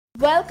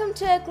Welcome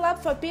to a club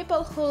for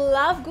people who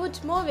love good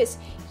movies.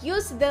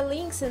 Use the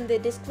links in the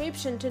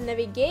description to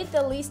navigate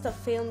the list of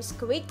films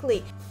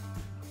quickly.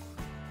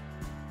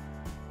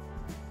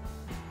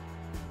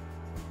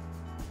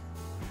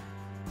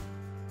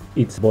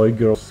 It's Boy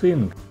Girl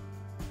Sing.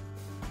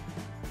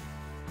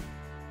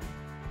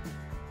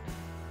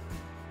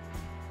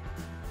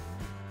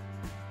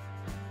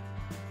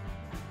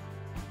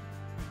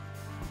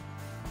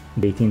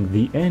 Dating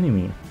the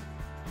Enemy.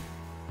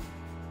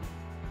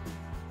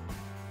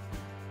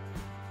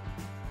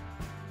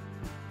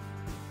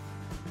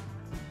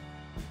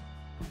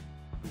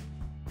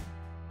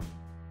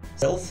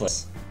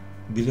 Selfless.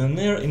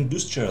 Billionaire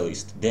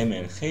industrialist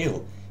Damien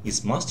Hale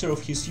is master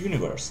of his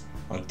universe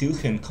until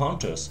he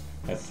encounters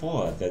a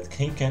foe that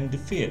he can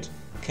defeat,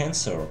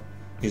 cancer.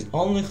 His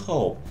only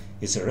hope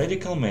is a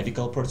radical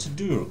medical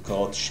procedure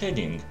called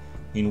shedding,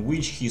 in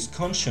which his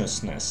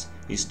consciousness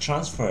is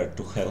transferred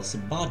to healthy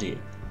body.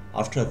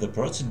 After the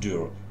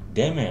procedure,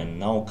 Damien,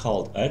 now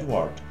called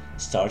Edward,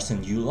 starts a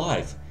new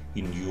life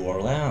in New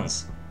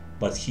Orleans,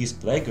 but he is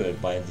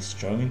plagued by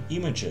disturbing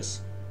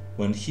images.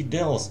 When he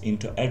delves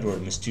into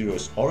Edward's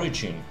mysterious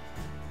origin,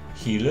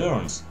 he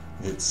learns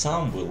that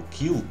some will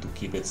kill to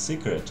keep it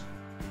secret.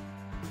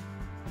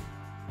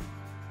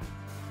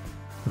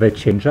 The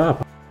Change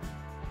Up.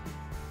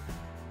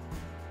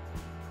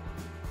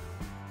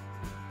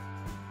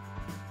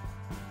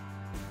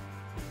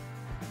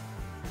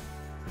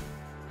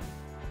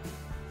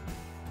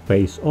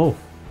 Face Off.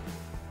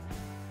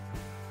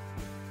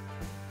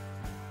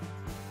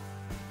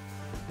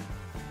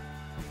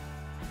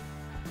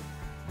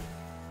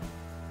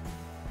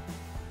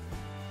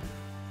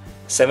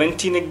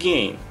 "17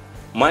 Again".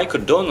 Mike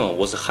O'Donnell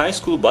was a high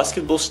school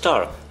basketball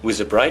star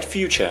with a bright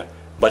future,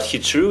 but he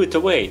threw it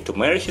away to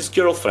marry his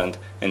girlfriend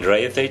and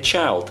raise their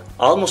child.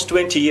 Almost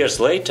 20 years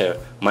later,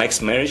 Mike's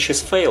marriage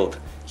has failed.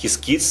 His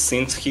kids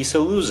think he's a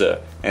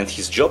loser and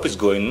his job is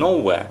going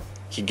nowhere.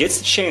 He gets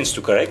a chance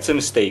to correct the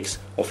mistakes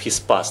of his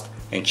past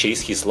and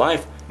chase his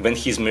life when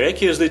he is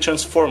miraculously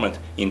transformed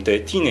into a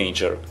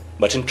teenager.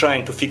 But in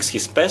trying to fix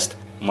his past,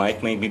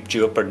 Mike may be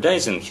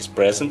jeopardizing his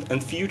present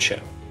and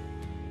future.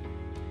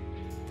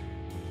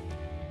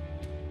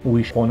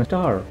 Wish on a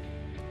Star.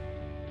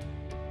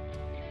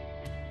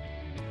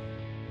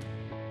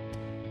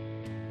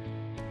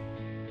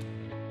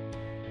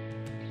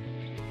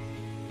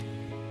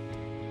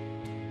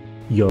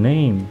 Your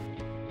Name.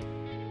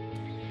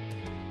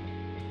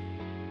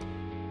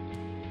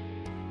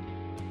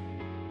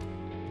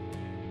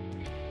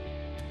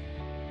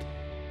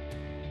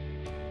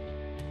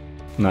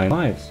 Nine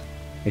Lives.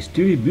 A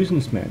sturdy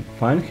businessman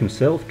finds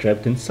himself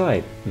trapped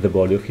inside the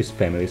body of his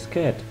family's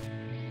cat.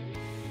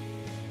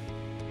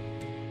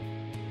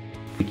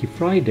 Freaky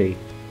Friday.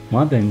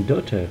 Mother and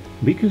daughter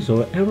bickers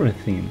over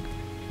everything,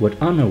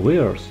 what Anna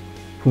wears,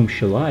 whom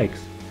she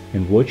likes,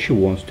 and what she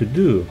wants to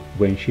do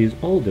when she is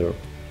older.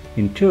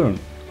 In turn,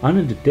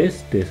 Anna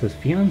detests Tessa's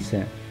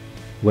fiancé.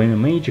 When a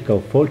magical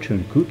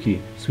fortune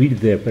cookie sweets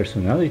their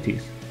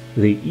personalities,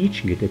 they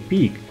each get a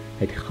peek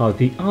at how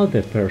the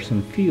other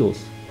person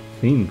feels,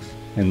 thinks,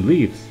 and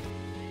lives.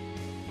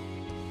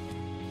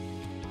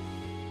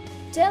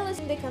 Tell us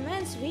in the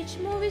comments which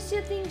movies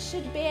you think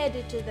should be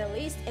added to the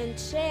list and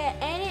share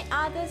any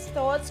other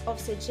thoughts or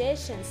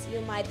suggestions you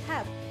might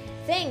have.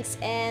 Thanks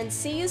and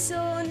see you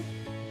soon!